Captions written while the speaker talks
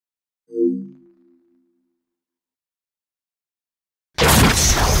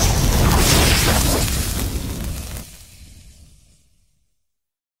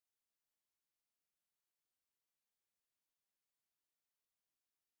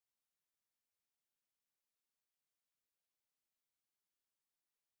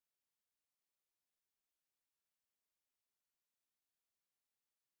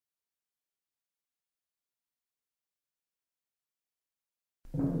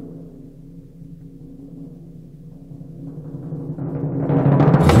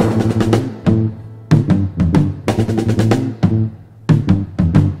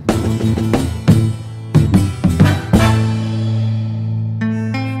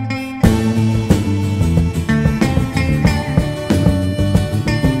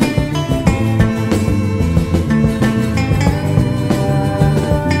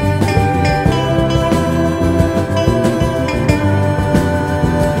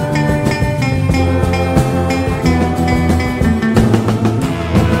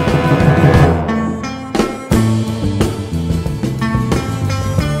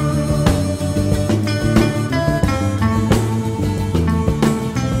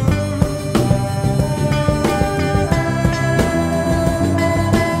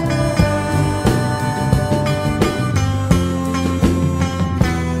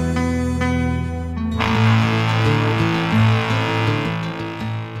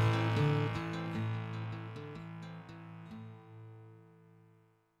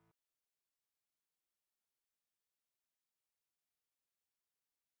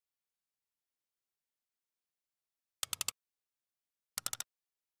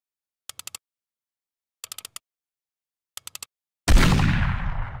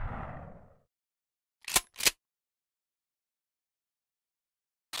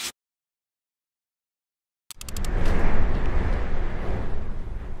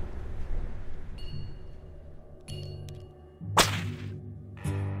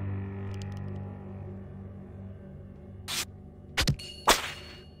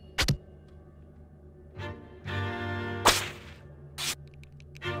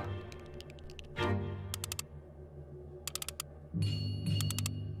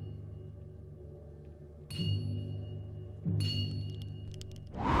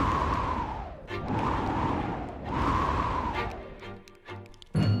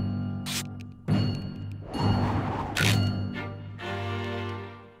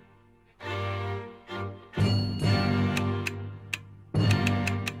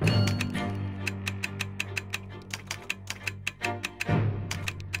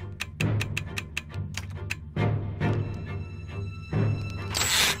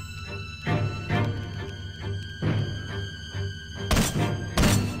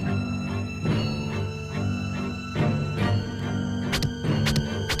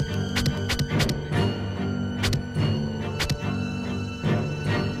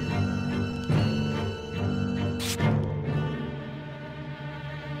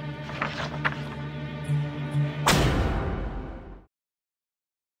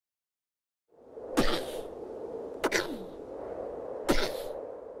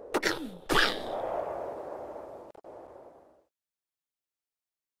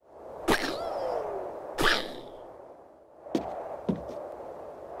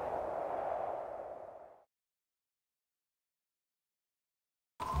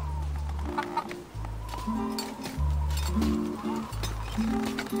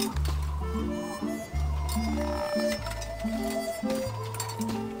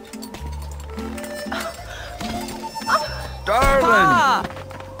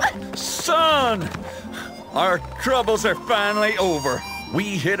son! Our troubles are finally over.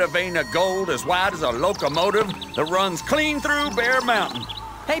 We hit a vein of gold as wide as a locomotive that runs clean through Bear Mountain.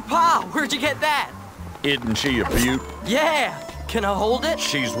 Hey, Pa, where'd you get that? Isn't she a beaut? Yeah. Can I hold it?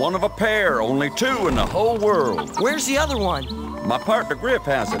 She's one of a pair, only two in the whole world. Where's the other one? My partner Griff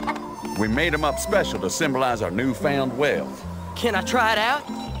has it. We made him up special to symbolize our newfound wealth. Can I try it out?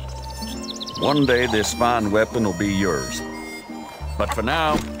 One day this fine weapon will be yours. But for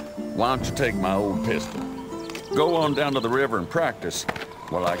now, why don't you take my old pistol? Go on down to the river and practice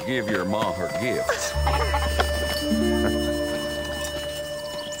while I give your ma her gifts.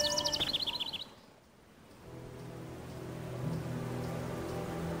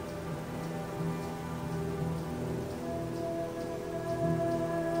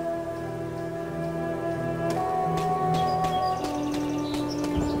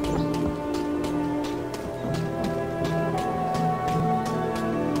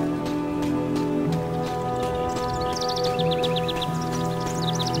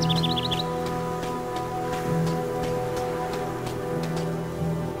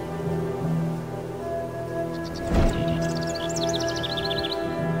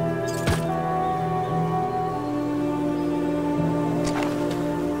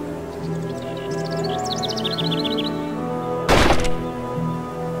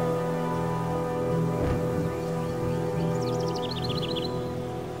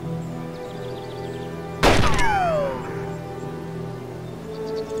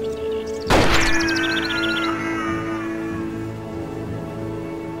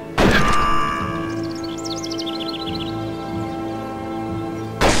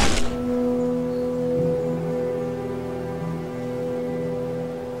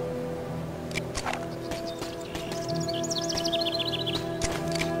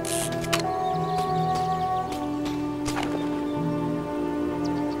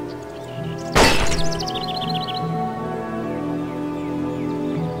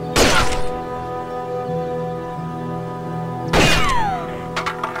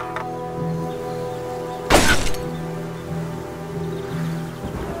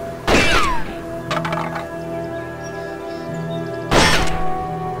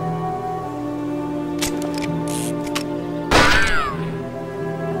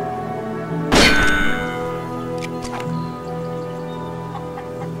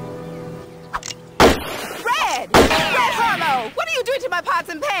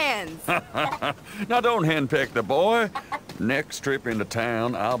 Now don't henpeck the boy. Next trip into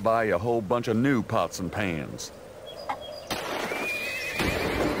town, I'll buy you a whole bunch of new pots and pans.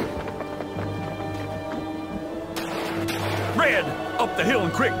 Red, up the hill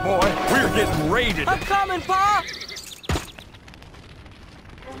and quick, boy. We're getting raided. I'm coming, Pa!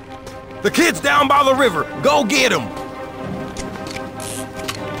 The kid's down by the river. Go get him.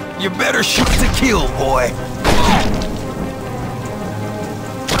 You better shoot to kill, boy.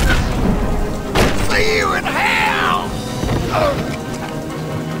 See you in hell!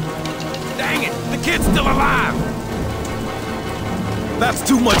 Dang it, the kid's still alive! That's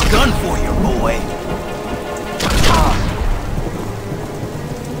too much gun for you, boy.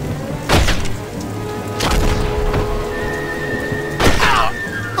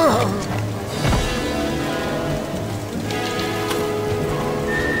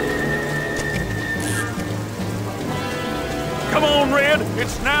 Come on, Red,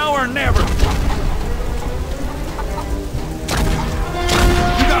 it's now or never.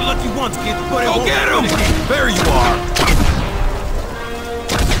 Lucky once, kid, but go get him! There you are!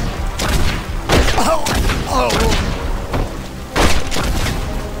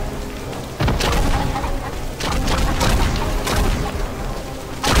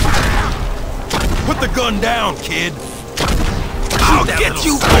 Put the gun down, kid! I'll get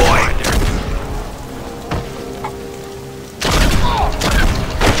you, boy!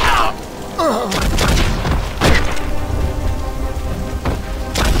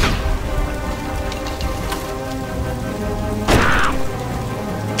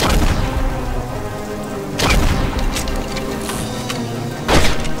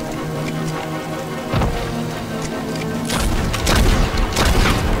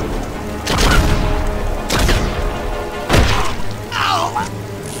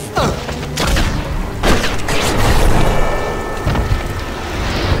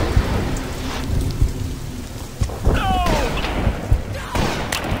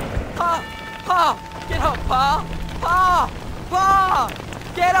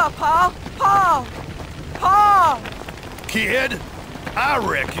 Kid, I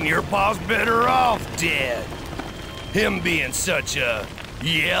reckon your pa's better off dead. Him being such a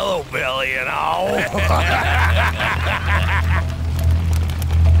yellow belly and all.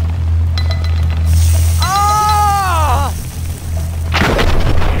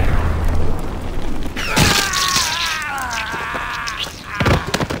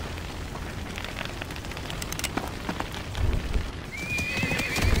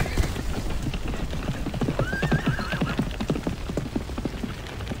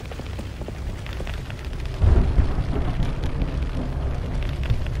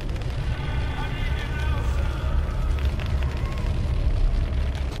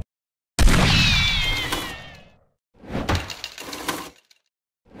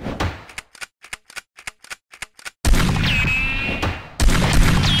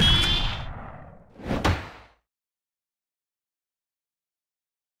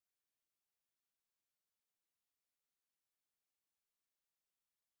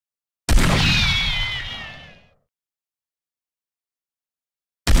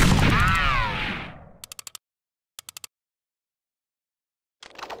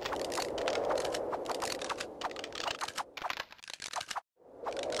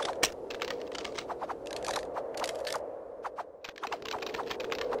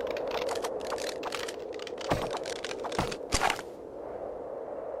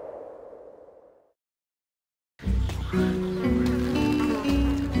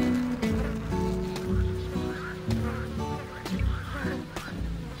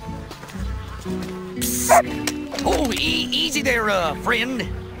 Oh, easy there, friend.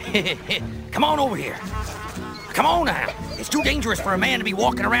 Come on over here. Come on now. It's too dangerous for a man to be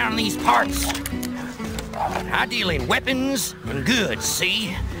walking around in these parts. I deal in weapons and goods,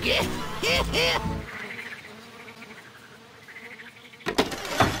 see?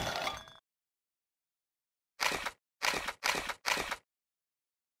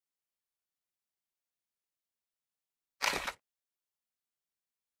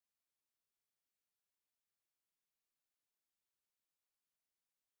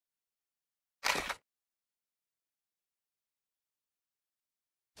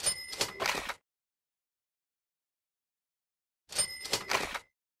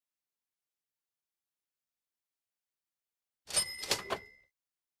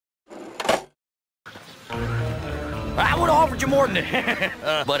 I would have offered you more than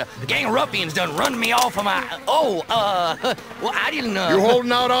that, but a gang of ruffians done run me off of my... well, I didn't, You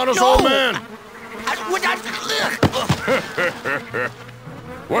holding out on us, no. old man?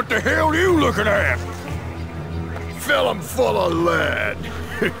 What the hell are you looking at? Fill 'em full of lead.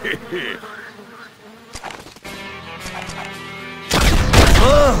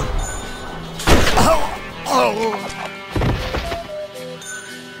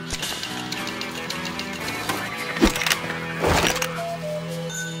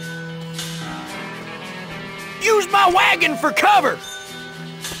 Use my wagon for cover!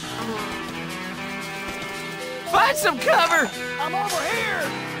 Find some cover! I'm over here!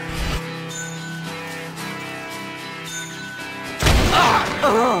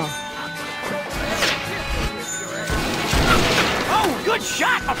 Oh, good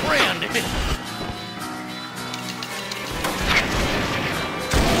shot, my friend!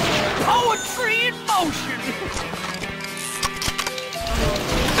 Poetry in motion!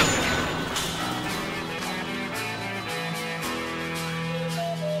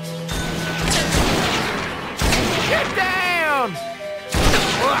 Get down!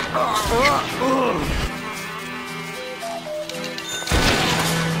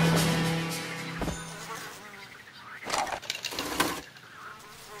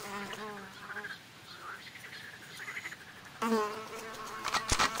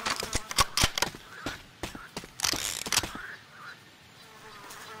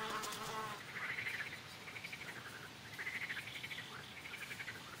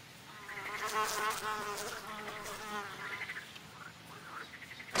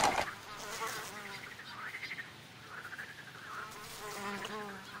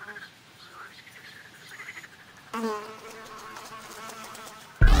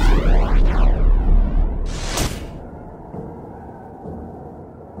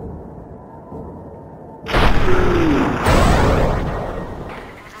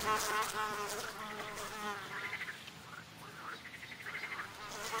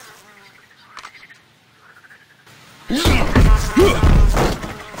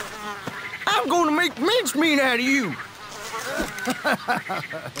 I'm gonna make mincemeat out of you!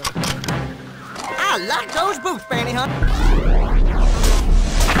 I like those boots, Bounty Hunter.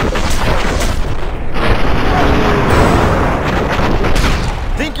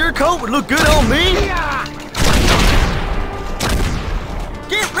 Think your coat would look good on me?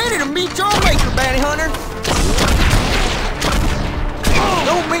 Get ready to meet your maker, Bounty Hunter.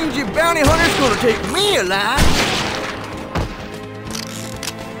 Don't mean your bounty hunter's gonna take me alive.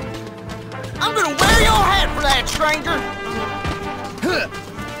 I'm gonna wear your hat for that, stranger.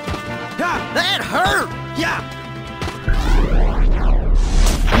 That hurt. Yeah.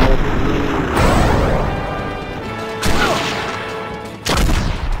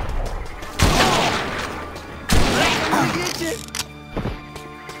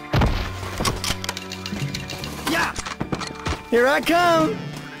 Yeah. Here I come.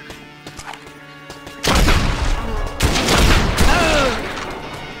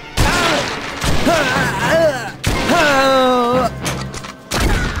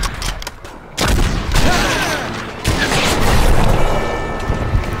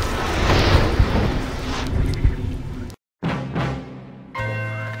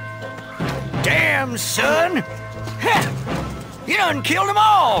 Damn, son! You done killed them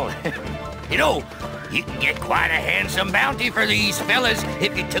all! You know, you can get quite a handsome bounty for these fellas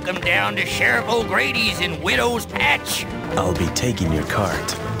if you took them down to Sheriff O'Grady's in Widow's Patch. I'll be taking your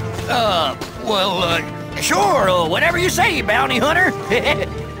cart. Sure, whatever you say, bounty hunter.